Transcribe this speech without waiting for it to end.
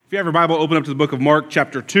If you have your Bible, open up to the book of Mark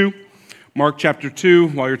chapter 2. Mark chapter 2.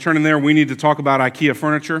 While you're turning there, we need to talk about IKEA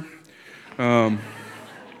furniture. The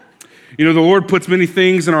Lord puts many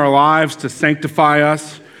things in our lives to sanctify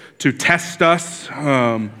us, to test us.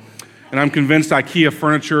 And I'm convinced IKEA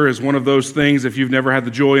furniture is one of those things. If you've never had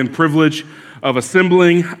the joy and privilege of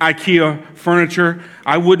assembling IKEA furniture,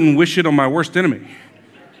 I wouldn't wish it on my worst enemy.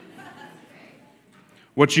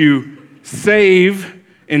 What you save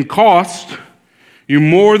in cost, you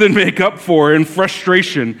more than make up for in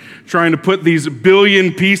frustration trying to put these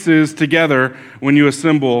billion pieces together when you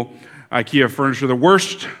assemble IKEA furniture. The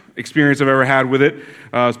worst experience I've ever had with it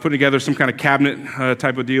was putting together some kind of cabinet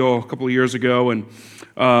type of deal a couple of years ago, and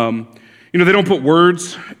they don't put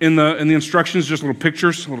words in the instructions, just little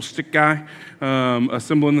pictures, a little stick guy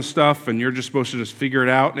assembling the stuff, and you're just supposed to just figure it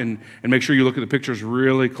out and make sure you look at the pictures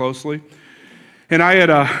really closely. And I had,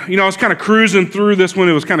 I was kind of cruising through this one.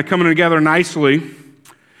 It was kind of coming together nicely.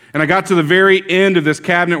 And I got to the very end of this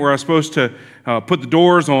cabinet where I was supposed to put the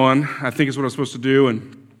doors on. I think is what I was supposed to do.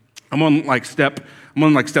 And I'm on step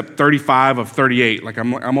 35 of 38. Like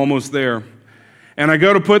I'm almost there. And I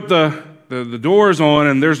go to put the doors on,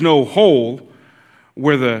 and there's no hole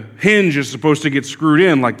where the hinge is supposed to get screwed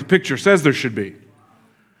in like the picture says there should be.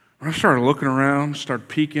 I started looking around, started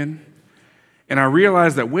peeking, and I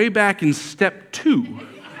realized that way back in step 2,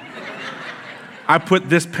 I put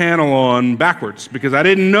this panel on backwards because I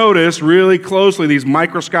didn't notice really closely these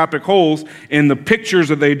microscopic holes in the pictures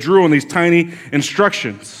that they drew on these tiny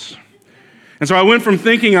instructions. And so I went from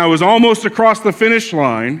thinking I was almost across the finish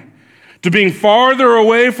line to being farther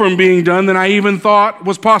away from being done than I even thought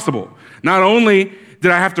was possible. Not only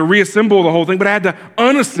did I have to reassemble the whole thing, but I had to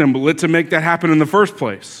unassemble it to make that happen in the first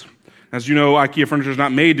place. As you know, IKEA furniture is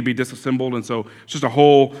not made to be disassembled, and so it's just a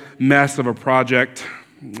whole mess of a project.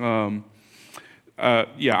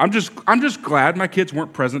 I'm just glad my kids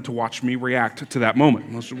weren't present to watch me react to that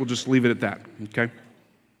moment. We'll just leave it at that, okay?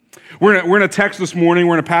 We're in a text this morning,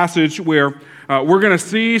 we're in a passage where we're going to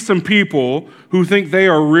see some people who think they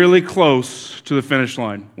are really close to the finish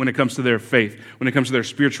line when it comes to their faith, when it comes to their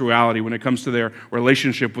spirituality, when it comes to their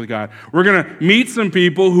relationship with God. We're going to meet some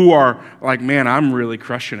people who are like, man, I'm really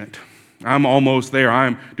crushing it. I'm almost there.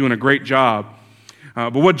 I'm doing a great job.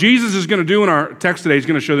 But what Jesus is going to do in our text today, he's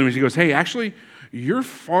going to show them, he goes, hey, actually, you're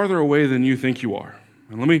farther away than you think you are.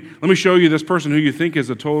 And let me show you this person who you think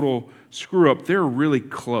is a total screw-up. They're really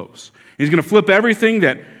close. He's going to flip everything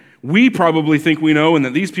that we probably think we know and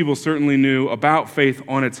that these people certainly knew about faith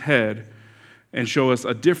on its head and show us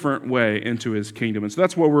a different way into his kingdom. And so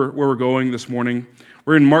that's where we're going this morning.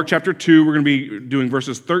 We're in Mark chapter 2. We're going to be doing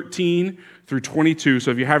verses 13 through 22.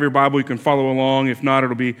 So if you have your Bible, you can follow along. If not,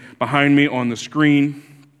 it'll be behind me on the screen.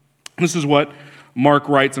 This is what Mark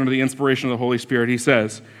writes under the inspiration of the Holy Spirit. He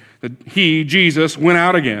says that he, Jesus, went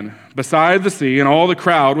out again beside the sea, and all the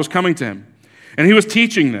crowd was coming to him. And he was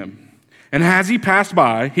teaching them. And as he passed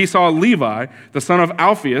by, he saw Levi, the son of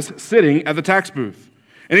Alphaeus, sitting at the tax booth.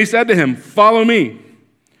 And he said to him, "Follow me."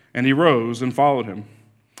 And he rose and followed him.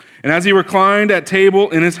 And as he reclined at table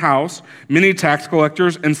in his house, many tax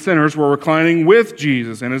collectors and sinners were reclining with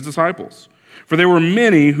Jesus and his disciples. For there were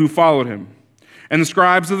many who followed him. And the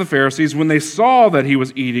scribes of the Pharisees, when they saw that he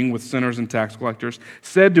was eating with sinners and tax collectors,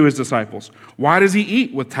 said to his disciples, "Why does he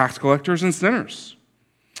eat with tax collectors and sinners?"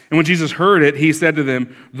 And when Jesus heard it, he said to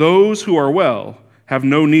them, "Those who are well have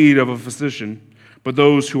no need of a physician, but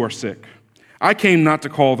those who are sick. I came not to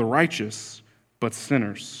call the righteous, but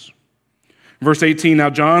sinners." Verse 18,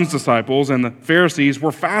 now John's disciples and the Pharisees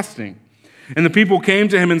were fasting. And the people came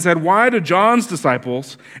to him and said, "Why do John's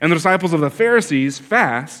disciples and the disciples of the Pharisees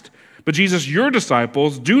fast, but Jesus, your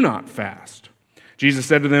disciples, do not fast?" Jesus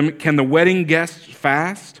said to them, "Can the wedding guests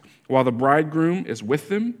fast while the bridegroom is with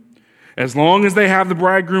them? As long as they have the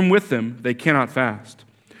bridegroom with them, they cannot fast.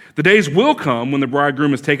 The days will come when the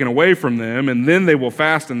bridegroom is taken away from them, and then they will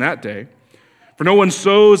fast in that day. For no one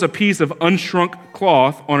sews a piece of unshrunk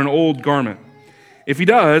cloth on an old garment. If he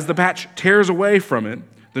does, the patch tears away from it,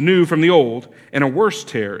 the new from the old, and a worse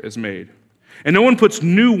tear is made. And no one puts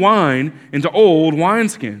new wine into old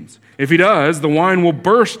wineskins. If he does, the wine will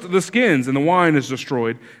burst the skins, and the wine is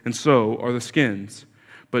destroyed, and so are the skins.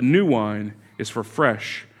 But new wine is for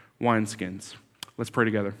fresh wineskins." Let's pray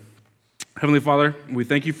together. Heavenly Father, we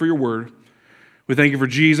thank you for your word. We thank you for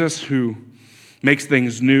Jesus who makes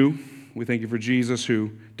things new. We thank you for Jesus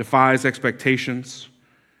who defies expectations.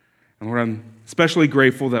 And Lord, I'm especially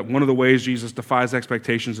grateful that one of the ways Jesus defies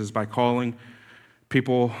expectations is by calling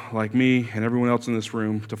people like me and everyone else in this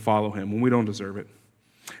room to follow him when we don't deserve it.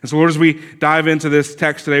 And so, Lord, as we dive into this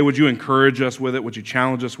text today, would you encourage us with it? Would you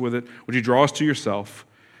challenge us with it? Would you draw us to yourself?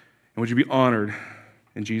 And would you be honored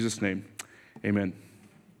In Jesus' name, amen.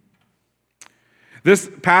 This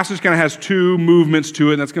passage kind of has two movements to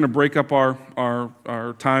it, and that's going to break up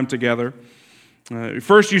our time together.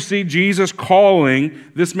 First, you see Jesus calling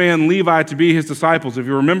this man Levi to be his disciples. If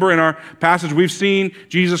you remember in our passage, we've seen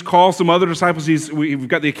Jesus call some other disciples. We've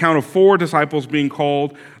got the account of 4 disciples being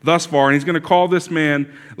called thus far, and he's going to call this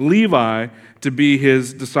man Levi to be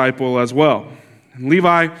his disciple as well. And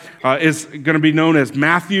Levi is going to be known as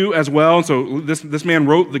Matthew as well. And so this man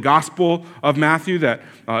wrote the Gospel of Matthew that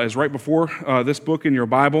is right before this book in your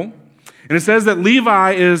Bible. And it says that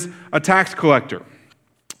Levi is a tax collector.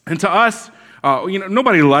 And to us,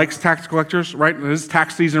 nobody likes tax collectors, right? It's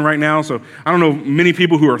tax season right now, so I don't know many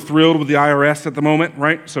people who are thrilled with the IRS at the moment,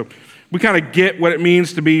 right? So we kind of get what it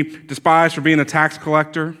means to be despised for being a tax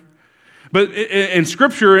collector. But in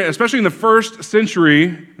Scripture, especially in the first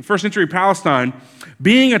century Palestine,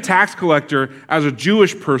 being a tax collector as a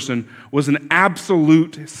Jewish person was an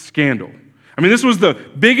absolute scandal. I mean, this was the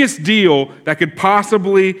biggest deal that could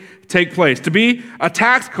possibly take place. To be a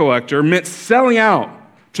tax collector meant selling out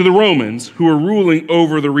to the Romans who were ruling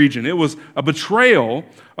over the region. It was a betrayal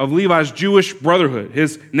of Levi's Jewish brotherhood.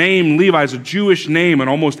 His name, Levi, is a Jewish name, and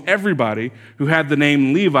almost everybody who had the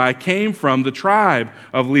name Levi came from the tribe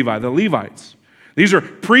of Levi, the Levites. These are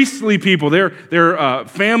priestly people. Their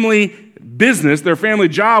family business, their family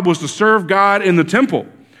job was to serve God in the temple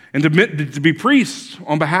and to be priests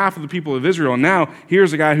on behalf of the people of Israel. And now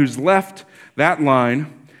here's a guy who's left that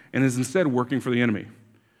line and is instead working for the enemy.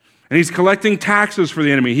 And he's collecting taxes for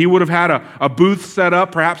the enemy. He would have had a booth set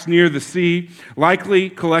up, perhaps near the sea, likely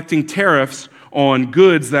collecting tariffs on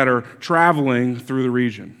goods that are traveling through the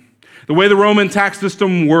region. The way the Roman tax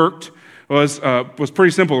system worked was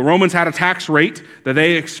pretty simple. The Romans had a tax rate that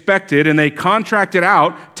they expected, and they contracted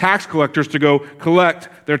out tax collectors to go collect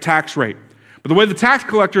their tax rate. But the way the tax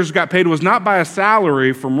collectors got paid was not by a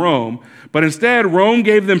salary from Rome, but instead Rome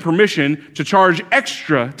gave them permission to charge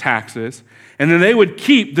extra taxes, and then they would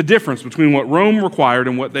keep the difference between what Rome required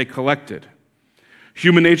and what they collected.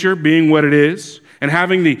 Human nature being what it is, and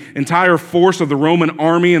having the entire force of the Roman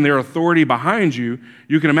army and their authority behind you,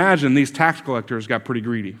 you can imagine these tax collectors got pretty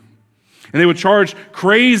greedy. And they would charge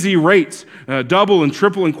crazy rates, double and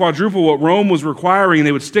triple and quadruple what Rome was requiring, and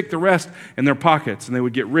they would stick the rest in their pockets, and they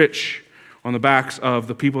would get rich on the backs of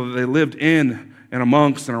the people that they lived in and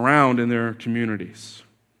amongst and around in their communities.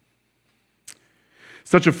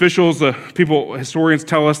 Such officials, historians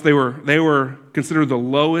tell us they were considered the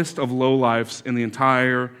lowest of lowlifes in the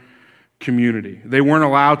entire community. They weren't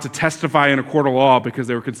allowed to testify in a court of law because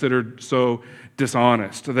they were considered so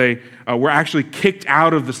dishonest. They were actually kicked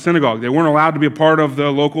out of the synagogue. They weren't allowed to be a part of the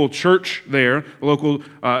local church there, the local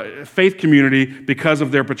faith community, because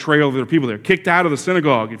of their betrayal of their people. They were kicked out of the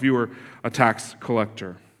synagogue if you were a tax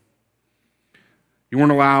collector. You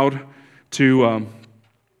weren't allowed to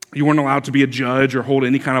be a judge or hold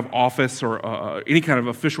any kind of office or any kind of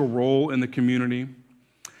official role in the community.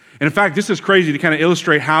 And in fact, this is crazy to kind of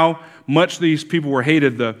illustrate how much these people were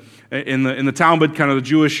hated. In the Talmud, kind of the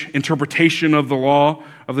Jewish interpretation of the law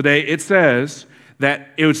of the day, it says that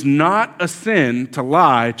it was not a sin to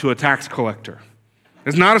lie to a tax collector.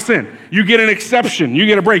 It's not a sin. You get an exception. You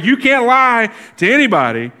get a break. You can't lie to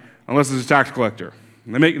anybody unless it's a tax collector.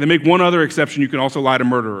 They make one other exception. You can also lie to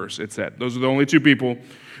murderers, it said. Those are the only 2 people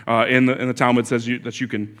in the Talmud says that you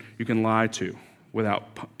can lie to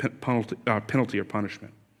without penalty or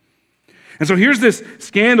punishment. And so here's this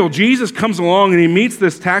scandal. Jesus comes along and he meets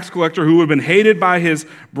this tax collector who would have been hated by his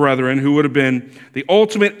brethren, who would have been the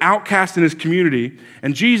ultimate outcast in his community.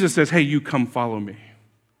 And Jesus says, hey, you come follow me.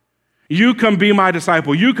 You come be my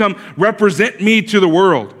disciple. You come represent me to the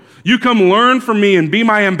world. You come learn from me and be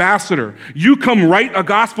my ambassador. You come write a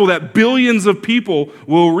gospel that billions of people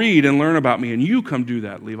will read and learn about me. And you come do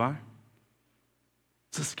that, Levi.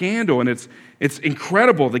 It's a scandal, and it's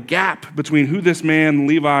incredible, the gap between who this man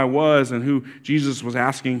Levi was and who Jesus was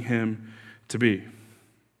asking him to be.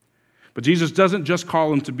 But Jesus doesn't just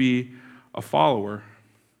call him to be a follower.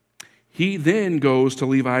 He then goes to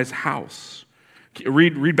Levi's house.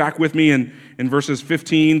 Read back with me in verses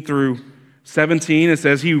 15 through 17. It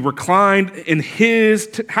says he reclined in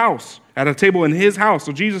his house, at a table in his house.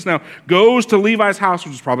 So Jesus now goes to Levi's house,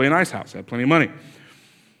 which is probably a nice house. He had plenty of money.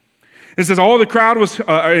 It says all the crowd was,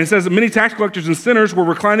 it says that many tax collectors and sinners were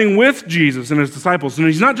reclining with Jesus and his disciples. And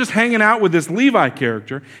he's not just hanging out with this Levi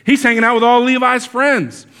character, he's hanging out with all Levi's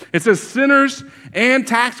friends. It says sinners and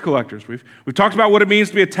tax collectors. We've talked about what it means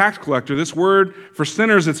to be a tax collector. This word for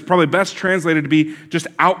sinners, it's probably best translated to be just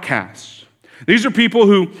outcasts. These are people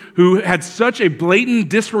who had such a blatant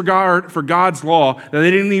disregard for God's law that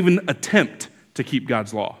they didn't even attempt to keep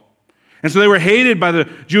God's law. And so they were hated by the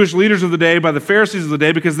Jewish leaders of the day, by the Pharisees of the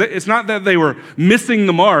day, because it's not that they were missing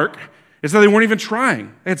the mark, it's that they weren't even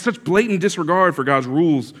trying. They had such blatant disregard for God's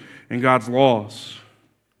rules and God's laws.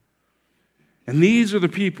 And these are the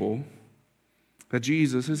people that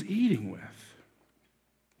Jesus is eating with.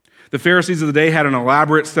 The Pharisees of the day had an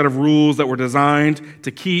elaborate set of rules that were designed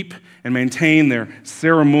to keep and maintain their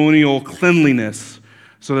ceremonial cleanliness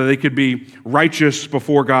so that they could be righteous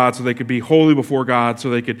before God, so they could be holy before God,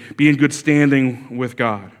 so they could be in good standing with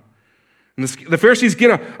God. And the Pharisees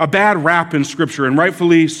get a bad rap in Scripture, and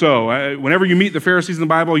rightfully so. Whenever you meet the Pharisees in the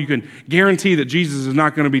Bible, you can guarantee that Jesus is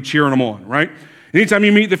not going to be cheering them on, right? Anytime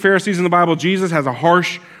you meet the Pharisees in the Bible, Jesus has a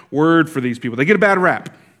harsh word for these people. They get a bad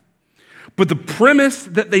rap. But the premise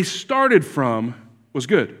that they started from was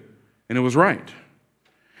good, and it was right.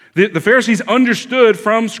 The Pharisees understood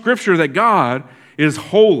from Scripture that God is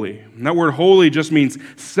holy. And that word holy just means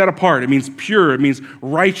set apart. It means pure. It means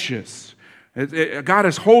righteous. God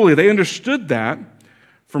is holy. They understood that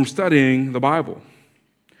from studying the Bible.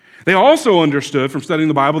 They also understood from studying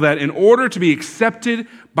the Bible that in order to be accepted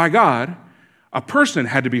by God, a person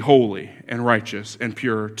had to be holy and righteous and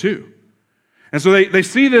pure too. And so they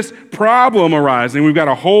see this problem arising. We've got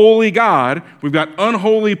a holy God, we've got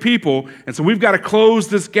unholy people, and so we've got to close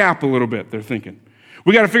this gap a little bit, they're thinking.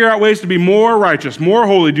 We got to figure out ways to be more righteous, more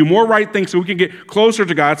holy, do more right things so we can get closer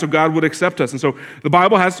to God so God would accept us. And so the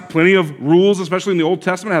Bible has plenty of rules, especially in the Old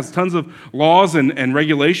Testament. It has tons of laws and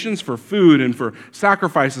regulations for food and for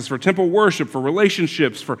sacrifices, for temple worship, for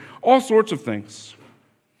relationships, for all sorts of things.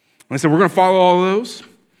 And they said, we're going to follow all of those.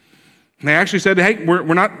 And they actually said, hey,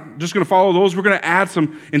 we're not just going to follow those. We're going to add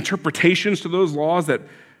some interpretations to those laws that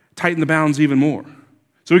tighten the bounds even more.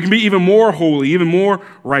 So we can be even more holy, even more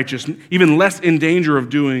righteous, even less in danger of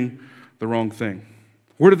doing the wrong thing.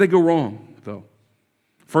 Where did they go wrong, though?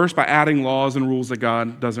 First, by adding laws and rules that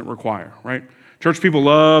God doesn't require, right? Church people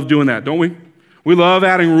love doing that, don't we? We love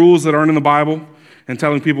adding rules that aren't in the Bible and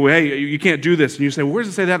telling people, hey, you can't do this. And you say, well, where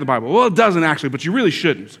does it say that in the Bible? Well, it doesn't actually, but you really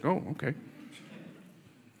shouldn't. It's like, oh, okay.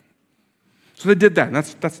 So they did that, and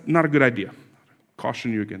that's not a good idea.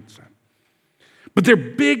 Caution you against that. But their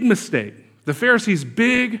big mistake, the Pharisees'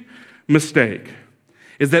 big mistake,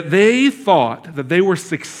 is that they thought that they were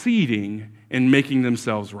succeeding in making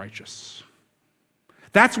themselves righteous.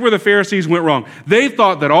 That's where the Pharisees went wrong. They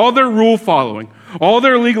thought that all their rule following, all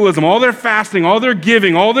their legalism, all their fasting, all their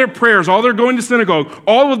giving, all their prayers, all their going to synagogue,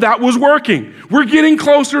 all of that was working. We're getting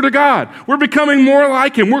closer to God. We're becoming more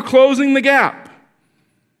like Him. We're closing the gap.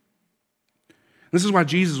 This is why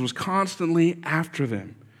Jesus was constantly after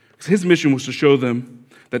them. Because His mission was to show them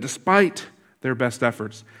that despite their best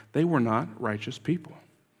efforts, they were not righteous people.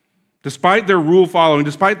 Despite their rule following,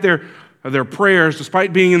 despite their prayers,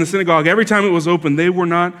 despite being in the synagogue, every time it was open, they were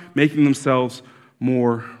not making themselves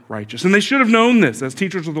more righteous. And they should have known this as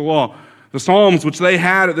teachers of the law. The Psalms, which they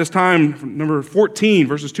had at this time, number 14,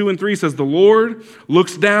 verses 2 and 3, says, the Lord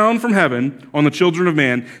looks down from heaven on the children of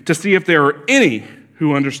man to see if there are any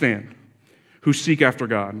who understand, who seek after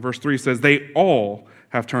God. And verse 3 says, they all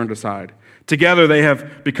have turned aside. Together they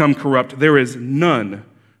have become corrupt. There is none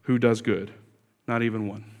who does good, not even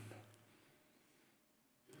one.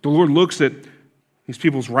 The Lord looks at these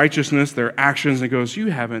people's righteousness, their actions, and goes, you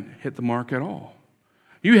haven't hit the mark at all.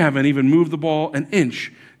 You haven't even moved the ball an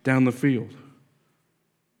inch down the field.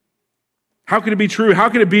 How could it be true? How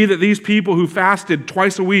could it be that these people who fasted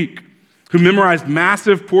twice a week, who memorized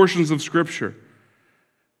massive portions of Scripture,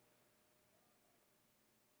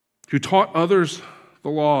 who taught others the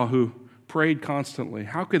law, who prayed constantly,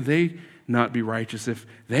 how could they not be righteous? If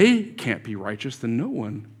they can't be righteous, then no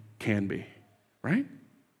one can be, right?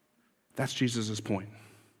 That's Jesus' point.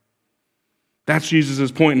 That's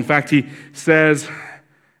Jesus' point. In fact, He says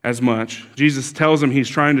as much. Jesus tells them He's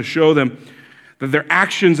trying to show them that their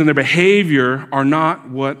actions and their behavior are not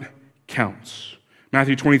what counts.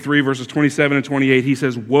 Matthew 23, verses 27 and 28, He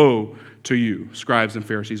says, woe to you, scribes and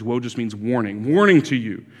Pharisees. Woe just means warning. Warning to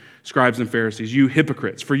you, scribes and Pharisees, you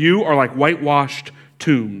hypocrites, for you are like whitewashed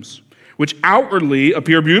tombs, which outwardly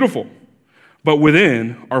appear beautiful, but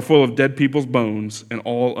within are full of dead people's bones and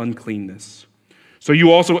all uncleanness. So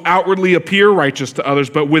you also outwardly appear righteous to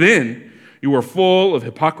others, but within you are full of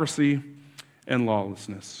hypocrisy and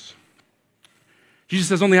lawlessness. Jesus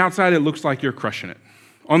says on the outside, it looks like you're crushing it.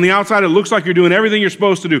 On the outside, it looks like you're doing everything you're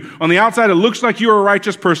supposed to do. On the outside, it looks like you're a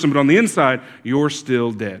righteous person, but on the inside, you're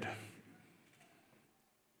still dead.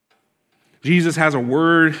 Jesus has a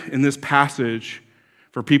word in this passage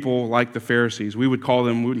for people like the Pharisees. We wouldn't call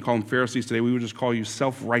them Pharisees today. We would just call you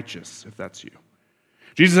self-righteous, if that's you.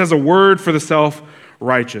 Jesus has a word for the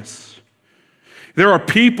self-righteous. There are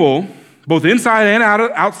people both inside and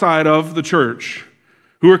outside of the church,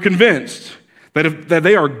 who are convinced that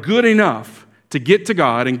they are good enough to get to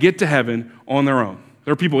God and get to heaven on their own.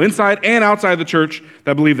 There are people inside and outside the church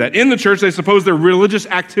that believe that. In the church, they suppose their religious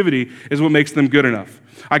activity is what makes them good enough.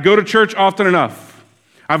 I go to church often enough.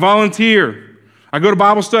 I volunteer. I go to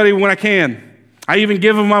Bible study when I can. I even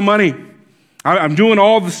give them my money. I'm doing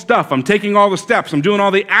all the stuff. I'm taking all the steps. I'm doing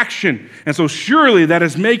all the action. And so surely that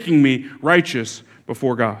is making me righteous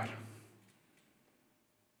before God.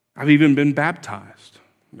 I've even been baptized.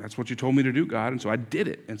 That's what you told me to do, God, and so I did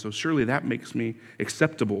it. And so surely that makes me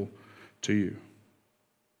acceptable to you.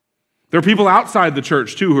 There are people outside the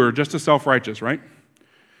church, too, who are just as self-righteous, right?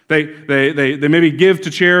 They maybe give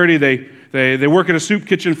to charity. They work at a soup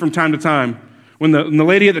kitchen from time to time. When the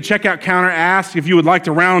lady at the checkout counter asks if you would like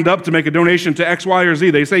to round up to make a donation to X, Y, or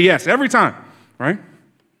Z, they say yes every time, right?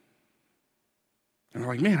 And they're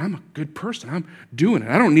like, man, I'm a good person. I'm doing it.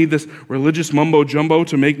 I don't need this religious mumbo-jumbo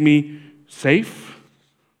to make me safe.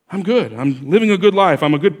 I'm good. I'm living a good life.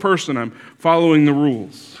 I'm a good person. I'm following the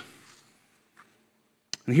rules.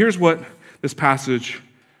 And here's what this passage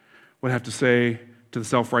would have to say to the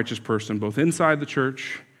self-righteous person, both inside the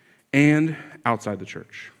church and outside the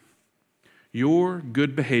church. Your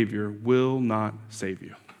good behavior will not save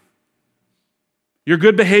you. Your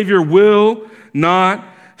good behavior will not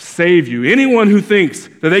save you. Anyone who thinks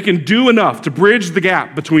that they can do enough to bridge the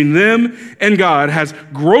gap between them and God has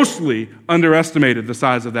grossly underestimated the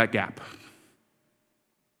size of that gap.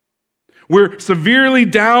 We're severely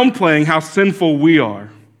downplaying how sinful we are,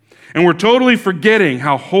 and we're totally forgetting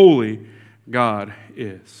how holy God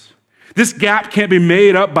is. This gap can't be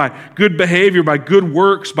made up by good behavior, by good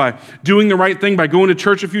works, by doing the right thing, by going to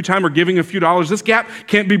church a few times or giving a few dollars. This gap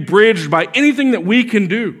can't be bridged by anything that we can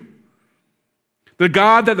do. The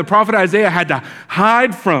God that the prophet Isaiah had to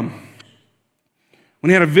hide from when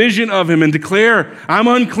he had a vision of him and declare, I'm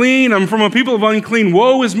unclean, I'm from a people of unclean,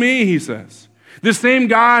 woe is me, he says. This same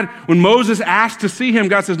God, when Moses asked to see him,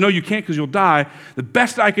 God says, no, you can't because you'll die. The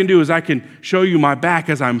best I can do is I can show you my back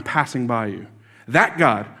as I'm passing by you. That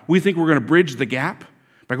God, we think we're going to bridge the gap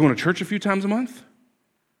by going to church a few times a month?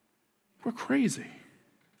 We're crazy.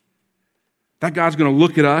 That God's going to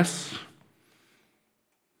look at us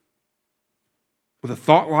with the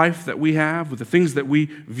thought life that we have, with the things that we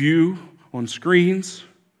view on screens,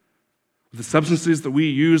 with the substances that we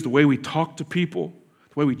use, the way we talk to people,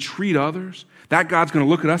 the way we treat others. That God's going to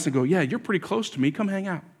look at us and go, yeah, you're pretty close to me. Come hang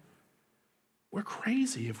out. We're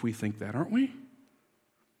crazy if we think that, aren't we?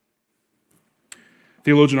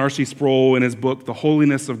 Theologian R.C. Sproul, in his book, The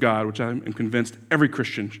Holiness of God, which I'm convinced every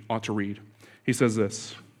Christian ought to read, he says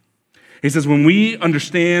this. He says, when we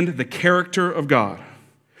understand the character of God,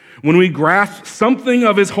 when we grasp something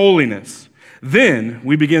of his holiness, then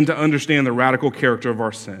we begin to understand the radical character of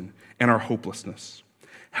our sin and our hopelessness.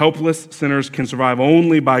 Helpless sinners can survive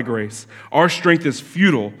only by grace. Our strength is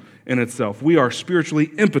futile in itself. We are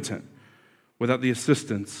spiritually impotent without the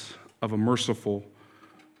assistance of a merciful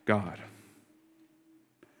God.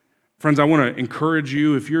 Friends, I want to encourage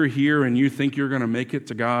you, if you're here and you think you're going to make it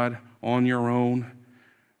to God on your own,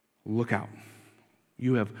 look out.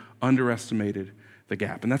 You have underestimated the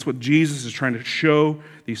gap. And that's what Jesus is trying to show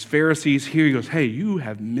these Pharisees here. He goes, hey, you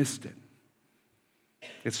have missed it.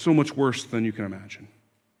 It's so much worse than you can imagine.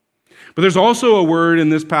 But there's also a word in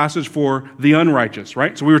this passage for the unrighteous,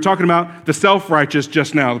 right? So we were talking about the self-righteous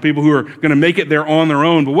just now, the people who are going to make it there on their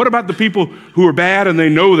own. But what about the people who are bad and they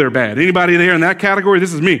know they're bad? Anybody there in that category?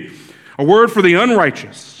 This is me. A word for the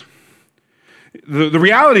unrighteous. The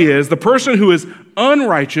reality is the person who is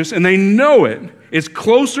unrighteous and they know it is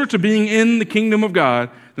closer to being in the kingdom of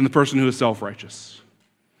God than the person who is self-righteous.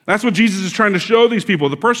 That's what Jesus is trying to show these people.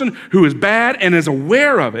 The person who is bad and is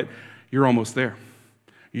aware of it, you're almost there.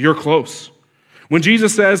 You're close. When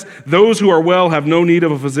Jesus says, those who are well have no need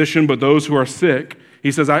of a physician, but those who are sick,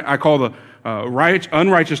 he says, I call the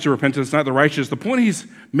unrighteous to repentance, not the righteous. The point he's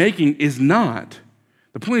making is not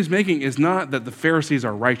that the Pharisees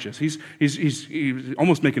are righteous. He's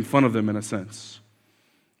almost making fun of them in a sense.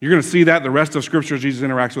 You're going to see that the rest of Scripture as Jesus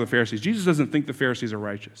interacts with the Pharisees. Jesus doesn't think the Pharisees are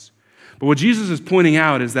righteous. But what Jesus is pointing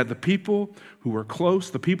out is that the people who are close,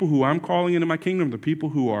 the people who I'm calling into my kingdom, the people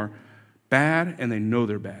who are bad and they know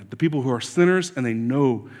they're bad. The people who are sinners and they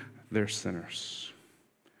know they're sinners.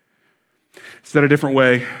 Said a different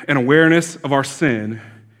way, an awareness of our sin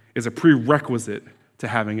is a prerequisite to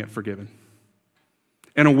having it forgiven.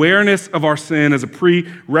 An awareness of our sin is a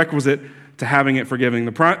prerequisite to having it forgiven.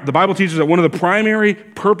 The Bible teaches that one of the primary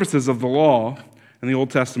purposes of the law in the Old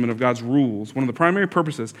Testament, of God's rules, one of the primary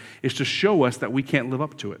purposes is to show us that we can't live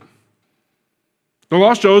up to it. The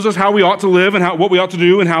law shows us how we ought to live and what we ought to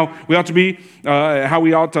do and how we ought to be, how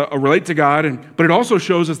we ought to relate to God. But it also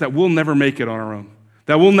shows us that we'll never make it on our own,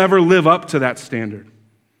 that we'll never live up to that standard.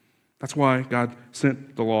 That's why God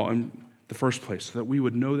sent the law in the first place, so that we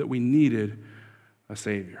would know that we needed a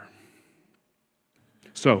Savior.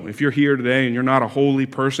 So if you're here today and you're not a holy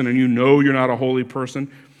person and you know you're not a holy person,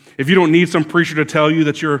 if you don't need some preacher to tell you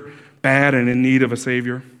that you're bad and in need of a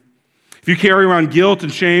Savior, if you carry around guilt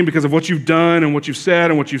and shame because of what you've done and what you've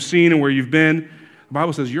said and what you've seen and where you've been, the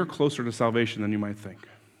Bible says you're closer to salvation than you might think.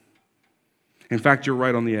 In fact, you're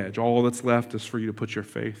right on the edge. All that's left is for you to put your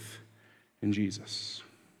faith in Jesus.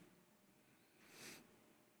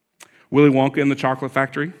 Willy Wonka and the Chocolate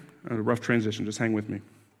Factory. A rough transition, just hang with me.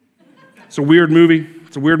 It's a weird movie.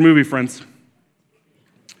 It's a weird movie, friends.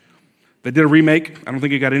 They did a remake. I don't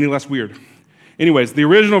think it got any less weird. Anyways, the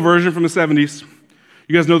original version from the 70s,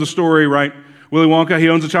 you guys know the story, right? Willy Wonka, he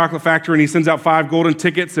owns a chocolate factory, and he sends out 5 golden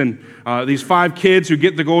tickets, and these 5 kids who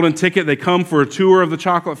get the golden ticket, they come for a tour of the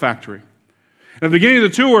chocolate factory. At the beginning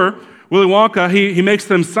of the tour, Willy Wonka, he makes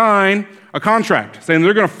them sign a contract saying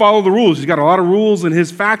they're going to follow the rules. He's got a lot of rules in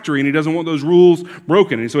his factory, and he doesn't want those rules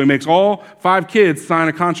broken. And so he makes all 5 kids sign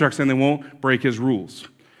a contract saying they won't break his rules.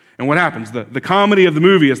 And what happens? The comedy of the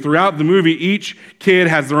movie is throughout the movie, each kid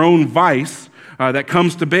has their own vice that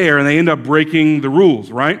comes to bear, and they end up breaking the rules,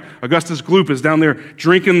 right? Augustus Gloop is down there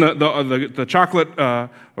drinking the chocolate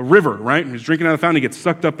river, right? He's drinking out of the fountain, he gets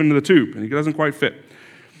sucked up into the tube, and he doesn't quite fit.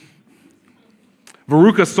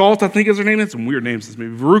 Veruca Salt, I think is her name. It's some weird names, this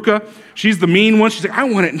movie. Veruca, she's the mean one. She's like, I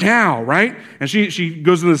want it now, right? And she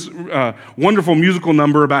goes into this wonderful musical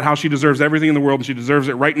number about how she deserves everything in the world, and she deserves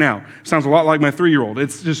it right now. Sounds a lot like my 3-year-old.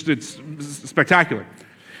 It's spectacular.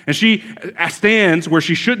 And she stands where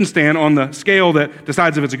she shouldn't stand on the scale that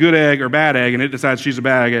decides if it's a good egg or bad egg, and it decides she's a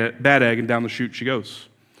bad egg, and down the chute she goes.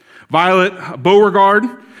 Violet Beauregard,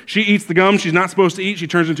 she eats the gum she's not supposed to eat. She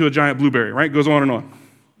turns into a giant blueberry, right? Goes on and on.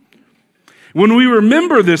 When we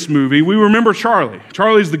remember this movie, we remember Charlie.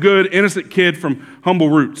 Charlie's the good, innocent kid from humble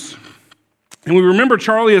roots. And we remember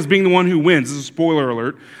Charlie as being the one who wins. This is a spoiler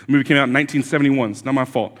alert. The movie came out in 1971. It's not my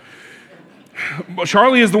fault. But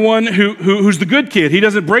Charlie is the one who's the good kid. He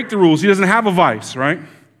doesn't break the rules. He doesn't have a vice, right?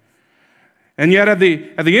 And yet at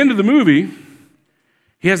the end of the movie,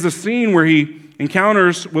 he has this scene where he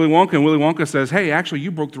encounters Willy Wonka, and Willy Wonka says, hey, actually,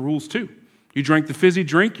 you broke the rules too. You drank the fizzy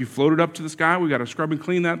drink, you floated up to the sky, we got to scrub and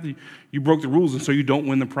clean that. You broke the rules, and so you don't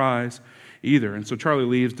win the prize either. And so Charlie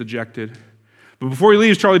leaves dejected. But before he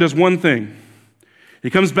leaves, Charlie does one thing. He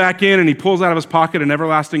comes back in and he pulls out of his pocket an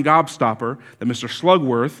everlasting gobstopper that Mr.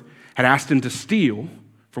 Slugworth had asked him to steal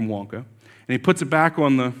from Wonka, and he puts it back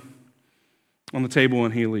on the table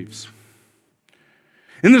and he leaves.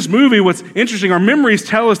 In this movie, what's interesting, our memories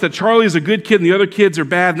tell us that Charlie is a good kid and the other kids are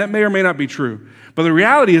bad, and that may or may not be true. But the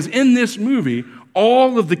reality is, in this movie,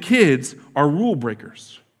 all of the kids are rule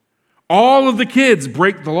breakers. All of the kids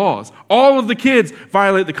break the laws. All of the kids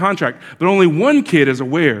violate the contract. But only one kid is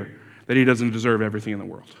aware that he doesn't deserve everything in the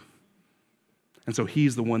world. And so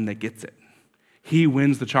he's the one that gets it. He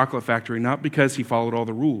wins the chocolate factory not because he followed all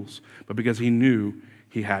the rules, but because he knew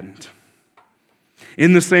he hadn't.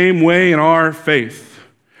 In the same way, in our faith,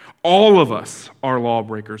 all of us are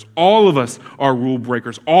lawbreakers. All of us are rule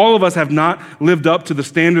breakers. All of us have not lived up to the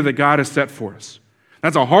standard that God has set for us.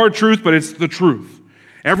 That's a hard truth, but it's the truth.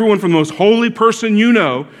 Everyone from the most holy person you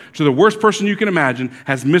know to the worst person you can imagine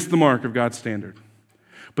has missed the mark of God's standard.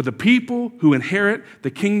 But the people who inherit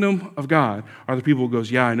the kingdom of God are the people who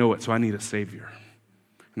goes, yeah, I know it, so I need a Savior.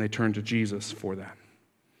 And they turn to Jesus for that.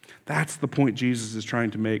 That's the point Jesus is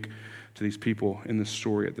trying to make to these people in this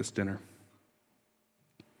story at this dinner.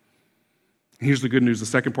 Here's the good news. The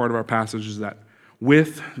second part of our passage is that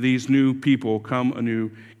with these new people come a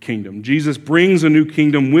new kingdom. Jesus brings a new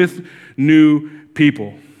kingdom with new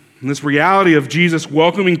people. And this reality of Jesus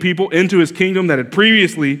welcoming people into his kingdom that had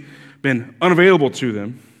previously been unavailable to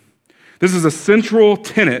them, this is a central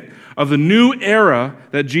tenet of the new era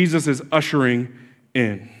that Jesus is ushering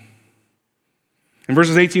in. In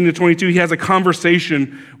verses 18 to 22, he has a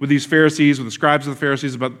conversation with these Pharisees, with the scribes of the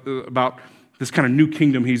Pharisees about this kind of new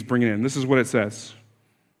kingdom he's bringing in. This is what it says.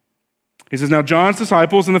 He says, now John's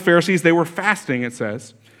disciples and the Pharisees, they were fasting, it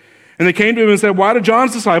says. And they came to him and said, why do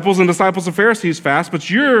John's disciples and disciples of Pharisees fast, but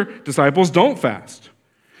your disciples don't fast?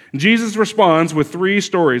 And Jesus responds with 3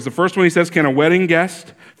 stories. The first one he says, can a wedding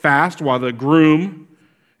guest fast while the groom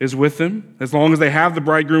is with them? As long as they have the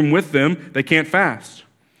bridegroom with them, they can't fast.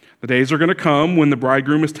 The days are going to come when the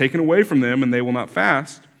bridegroom is taken away from them and they will not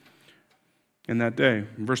fast in that day.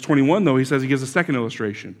 In verse 21, though, he says he gives a second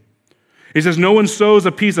illustration. He says, no one sews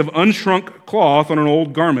a piece of unshrunk cloth on an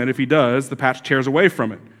old garment. If he does, the patch tears away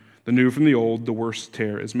from it. The new from the old, the worse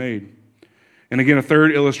tear is made. And again, a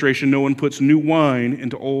third illustration, no one puts new wine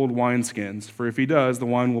into old wineskins. For if he does, the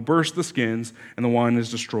wine will burst the skins, and the wine is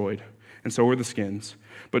destroyed. And so are the skins.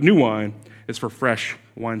 But new wine is for fresh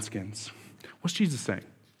wineskins. What's Jesus saying?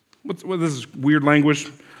 This is weird language.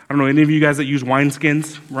 I don't know, any of you guys that use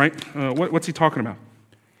wineskins, right? What's he talking about?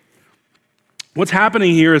 What's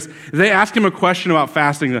happening here is they ask him a question about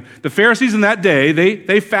fasting. The Pharisees in that day,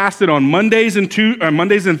 they fasted on Mondays and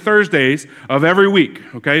Thursdays of every week.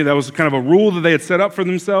 Okay, that was kind of a rule that they had set up for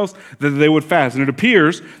themselves that they would fast. And it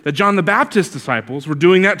appears that John the Baptist's disciples were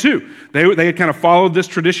doing that too. They had kind of followed this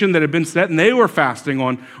tradition that had been set, and they were fasting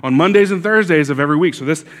on Mondays and Thursdays of every week. So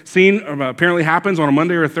this scene apparently happens on a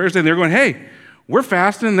Monday or a Thursday, and they're going, "Hey, we're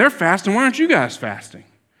fasting, they're fasting. Why aren't you guys fasting?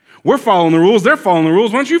 We're following the rules, they're following the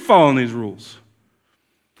rules. Why aren't you following these rules?"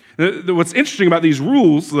 What's interesting about these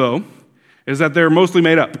rules, though, is that they're mostly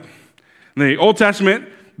made up. The Old Testament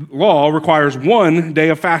law requires 1 day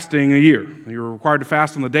of fasting a year. You're required to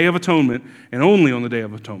fast on the Day of Atonement and only on the Day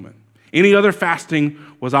of Atonement. Any other fasting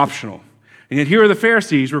was optional. And yet here are the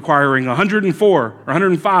Pharisees requiring 104 or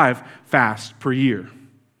 105 fasts per year.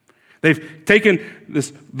 They've taken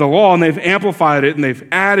the law and they've amplified it and they've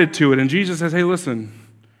added to it. And Jesus says, hey, listen,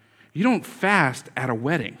 you don't fast at a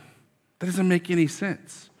wedding. That doesn't make any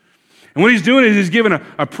sense. And what he's doing is he's giving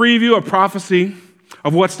a preview, a prophecy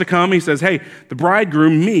of what's to come. He says, hey, the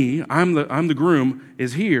bridegroom, me, I'm the groom,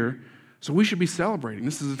 is here, so we should be celebrating.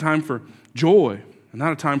 This is a time for joy, and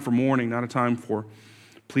not a time for mourning, not a time for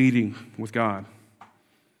pleading with God.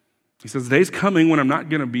 He says, the day's coming when I'm not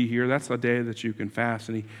going to be here. That's a day that you can fast.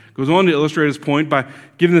 And he goes on to illustrate his point by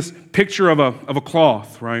giving this picture of a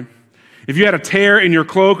cloth, right? If you had a tear in your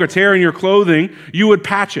cloak, a tear in your clothing, you would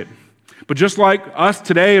patch it. But just like us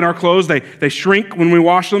today in our clothes, they shrink when we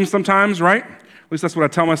wash them sometimes, right? At least that's what I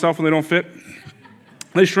tell myself when they don't fit.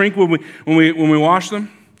 They shrink when we wash them.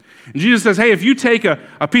 And Jesus says, hey, if you take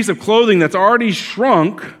a piece of clothing that's already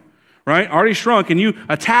shrunk, right, and you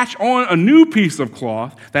attach on a new piece of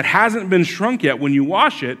cloth that hasn't been shrunk yet, when you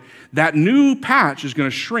wash it, that new patch is going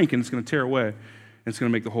to shrink and it's going to tear away, and it's going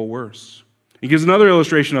to make the whole worse. He gives another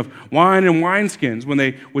illustration of wine and wineskins. When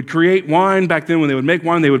they would create wine back then, when they would make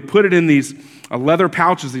wine, they would put it in these leather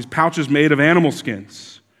pouches, these pouches made of animal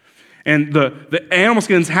skins. And the animal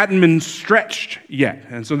skins hadn't been stretched yet.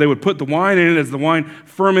 And so they would put the wine in it. As the wine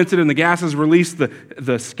fermented and the gases released,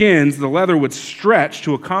 the skins, the leather would stretch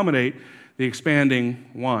to accommodate the expanding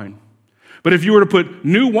wine. But if you were to put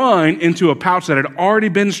new wine into a pouch that had already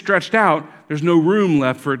been stretched out, there's no room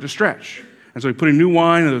left for it to stretch. And so you put in new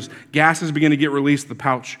wine, and those gases begin to get released, the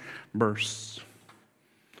pouch bursts.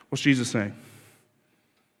 What's Jesus saying?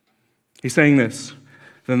 He's saying this,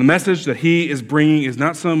 that the message that he is bringing is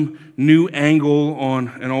not some new angle on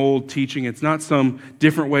an old teaching. It's not some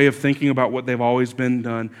different way of thinking about what they've always been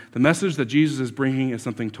done. The message that Jesus is bringing is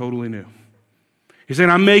something totally new. He's saying,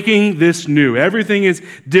 I'm making this new. Everything is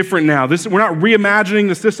different now. We're not reimagining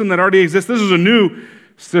the system that already exists. This is a new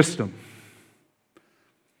system.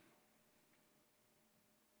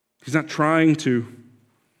 He's not trying to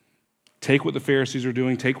take what the Pharisees are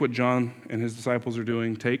doing, take what John and his disciples are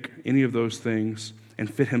doing, take any of those things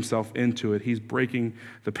and fit himself into it. He's breaking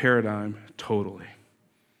the paradigm totally.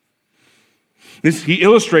 He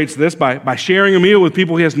illustrates this by sharing a meal with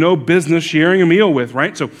people he has no business sharing a meal with,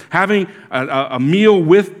 right? So having a meal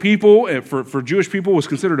with people for Jewish people was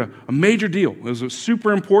considered a major deal. It was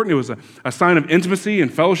super important. It was a sign of intimacy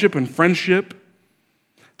and fellowship and friendship.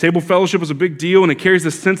 Table fellowship was a big deal, and it carries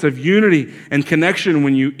this sense of unity and connection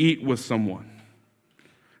when you eat with someone.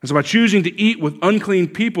 And so by choosing to eat with unclean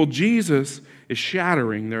people, Jesus is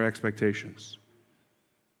shattering their expectations.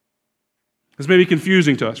 This may be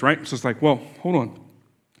confusing to us, right? So it's like, well, hold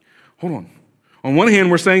on. On one hand,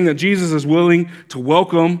 we're saying that Jesus is willing to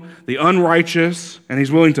welcome the unrighteous, and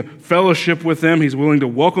he's willing to fellowship with them. He's willing to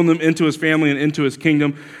welcome them into his family and into his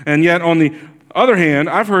kingdom. And yet, on the other hand,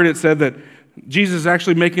 I've heard it said that Jesus is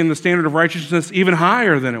actually making the standard of righteousness even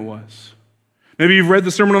higher than it was. Maybe you've read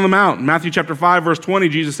the Sermon on the Mount. In Matthew chapter 5, verse 20,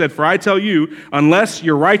 Jesus said, for I tell you, unless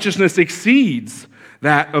your righteousness exceeds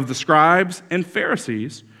that of the scribes and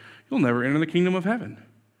Pharisees, you'll never enter the kingdom of heaven.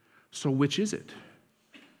 So which is it?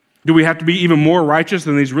 Do we have to be even more righteous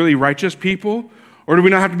than these really righteous people? Or do we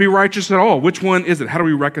not have to be righteous at all? Which one is it? How do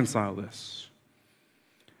we reconcile this?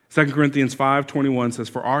 2 Corinthians 5:21 says,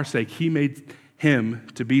 for our sake, he made him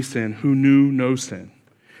to be sin who knew no sin,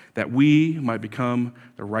 that we might become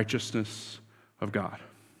the righteousness of God.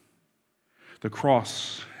 The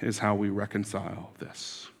cross is how we reconcile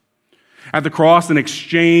this. At the cross, an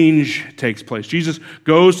exchange takes place. Jesus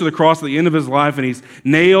goes to the cross at the end of his life, and he's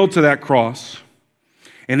nailed to that cross.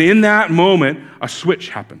 And in that moment, a switch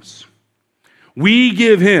happens. We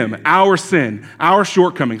give him our sin, our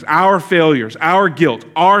shortcomings, our failures, our guilt,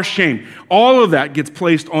 our shame. All of that gets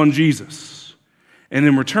placed on Jesus. And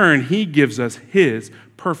in return, he gives us his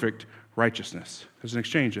perfect righteousness. There's an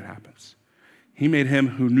exchange that happens. He made him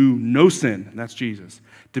who knew no sin, and that's Jesus,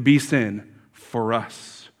 to be sin for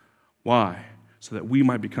us. Why? So that we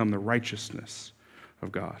might become the righteousness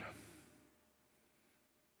of God.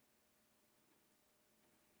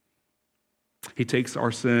 He takes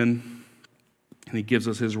our sin and he gives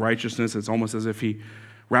us his righteousness. It's almost as if he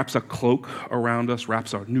wraps a cloak around us,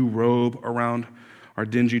 wraps a new robe around our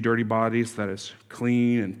dingy, dirty bodies that is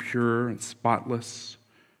clean and pure and spotless,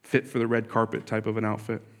 fit for the red carpet type of an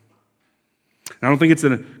outfit. And I don't think it's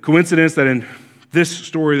a coincidence that in this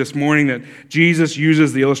story this morning that Jesus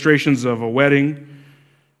uses the illustrations of a wedding,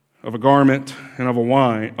 of a garment, and of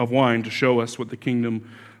wine to show us what the kingdom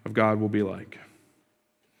of God will be like.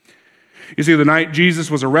 You see, the night Jesus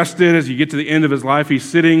was arrested, as you get to the end of his life, he's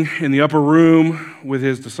sitting in the upper room with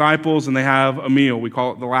his disciples, and they have a meal. We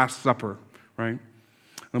call it the Last Supper, right?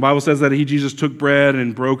 The Bible says that Jesus took bread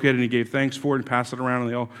and broke it, and he gave thanks for it and passed it around, and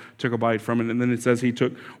they all took a bite from it. And then it says he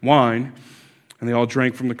took wine, and they all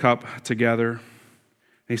drank from the cup together. And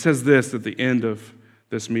he says this at the end of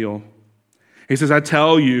this meal. He says, I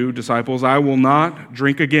tell you, disciples, I will not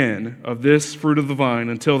drink again of this fruit of the vine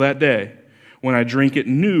until that day when I drink it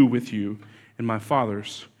new with you in my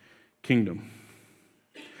Father's kingdom.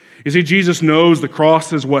 You see, Jesus knows the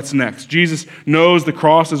cross is what's next. Jesus knows the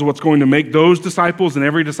cross is what's going to make those disciples and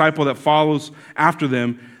every disciple that follows after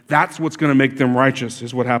them, that's what's going to make them righteous,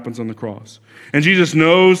 is what happens on the cross. And Jesus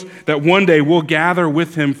knows that one day we'll gather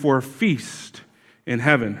with him for a feast in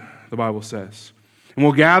heaven, the Bible says. And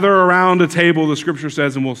we'll gather around a table, the scripture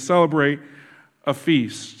says, and we'll celebrate a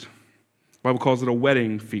feast. The Bible calls it a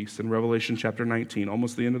wedding feast in Revelation chapter 19,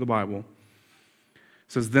 almost the end of the Bible. It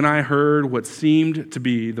says, Then I heard what seemed to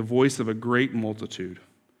be the voice of a great multitude,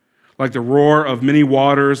 like the roar of many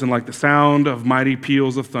waters and like the sound of mighty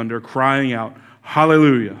peals of thunder, crying out,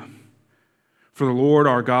 Hallelujah! For the Lord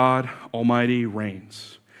our God Almighty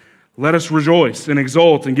reigns. Let us rejoice and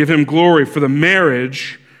exult and give him glory, for the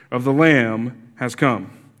marriage of the Lamb has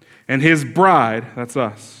come, and his bride, that's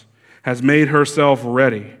us, has made herself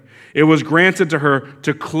ready. It was granted to her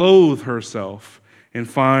to clothe herself in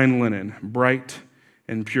fine linen, bright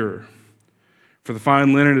and pure. For the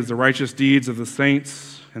fine linen is the righteous deeds of the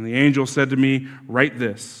saints. And the angel said to me, Write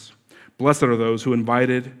this, Blessed are those who are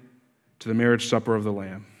invited to the marriage supper of the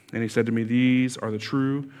Lamb. And he said to me, These are the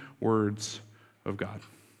true words of God.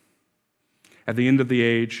 At the end of the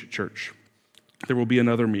age, church, there will be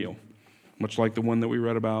another meal, much like the one that we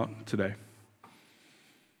read about today.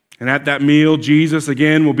 And at that meal, Jesus,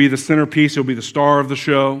 again, will be the centerpiece. He'll be the star of the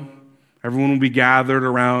show. Everyone will be gathered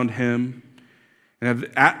around him. And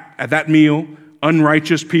at that meal,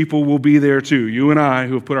 unrighteous people will be there too. You and I,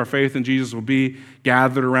 who have put our faith in Jesus, will be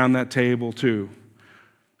gathered around that table too.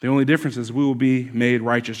 The only difference is we will be made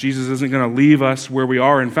righteous. Jesus isn't going to leave us where we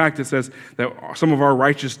are. In fact, it says that some of our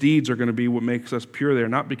righteous deeds are going to be what makes us pure there,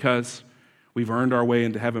 not because we've earned our way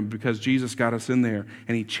into heaven, but because Jesus got us in there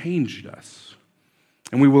and he changed us.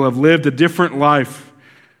 And we will have lived a different life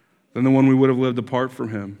than the one we would have lived apart from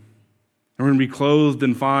him. And we're going to be clothed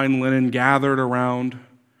in fine linen, gathered around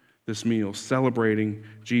this meal, celebrating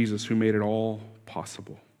Jesus who made it all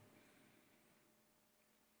possible.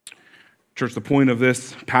 Church, the point of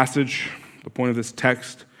this passage, the point of this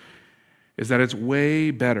text, is that it's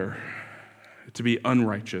way better to be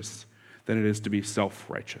unrighteous than it is to be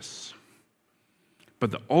self-righteous.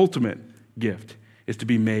 But the ultimate gift is to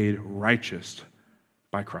be made righteous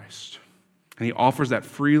by Christ. And he offers that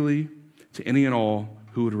freely to any and all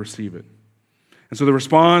who would receive it. And so the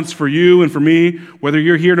response for you and for me, whether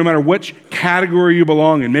you're here, no matter which category you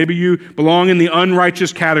belong in, maybe you belong in the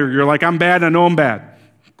unrighteous category. You're like, I'm bad, and I know I'm bad.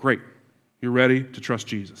 Great. You're ready to trust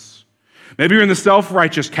Jesus. Maybe you're in the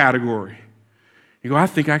self-righteous category. You go, I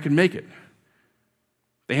think I can make it.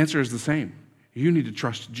 The answer is the same. You need to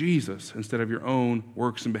trust Jesus instead of your own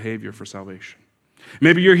works and behavior for salvation.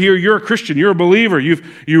 Maybe you're here, you're a Christian, you're a believer,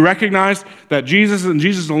 you recognize that Jesus and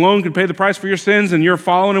Jesus alone can pay the price for your sins, and you're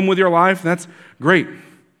following him with your life. That's great.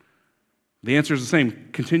 The answer is the same.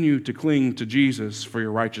 Continue to cling to Jesus for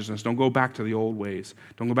your righteousness. Don't go back to the old ways.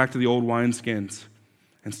 Don't go back to the old wineskins.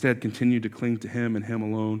 Instead, continue to cling to him and him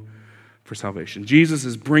alone for salvation. Jesus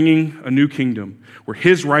is bringing a new kingdom where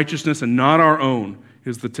his righteousness and not our own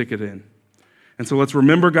is the ticket in. And so let's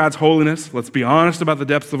remember God's holiness. Let's be honest about the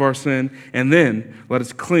depths of our sin. And then let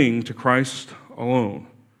us cling to Christ alone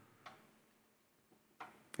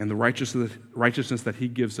and the righteousness that he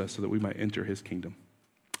gives us so that we might enter his kingdom.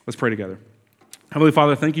 Let's pray together. Heavenly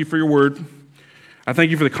Father, thank you for your word. I thank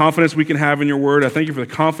you for the confidence we can have in your word. I thank you for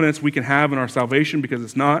the confidence we can have in our salvation because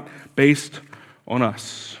it's not based on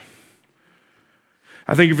us.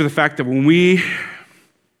 I thank you for the fact that when we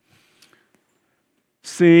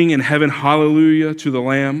sing in heaven, hallelujah to the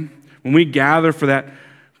Lamb, when we gather for that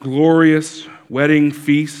glorious wedding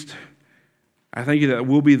feast, I thank you that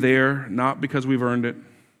we'll be there not because we've earned it,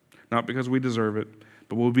 not because we deserve it,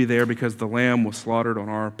 but we'll be there because the Lamb was slaughtered on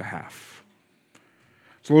our behalf.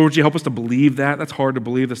 So Lord, would you help us to believe that? That's hard to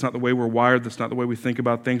believe. That's not the way we're wired. That's not the way we think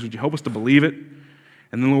about things. Would you help us to believe it?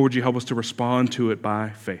 And then, Lord, would you help us to respond to it by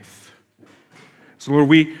faith? So Lord,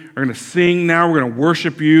 we are going to sing now. We're going to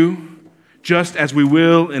worship you just as we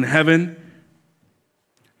will in heaven,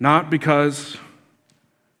 not because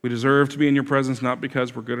we deserve to be in your presence, not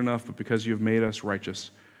because we're good enough, but because you have made us righteous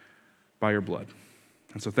by your blood.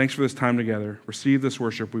 And so thanks for this time together. Receive this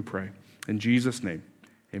worship, we pray. In Jesus' name,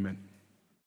 amen.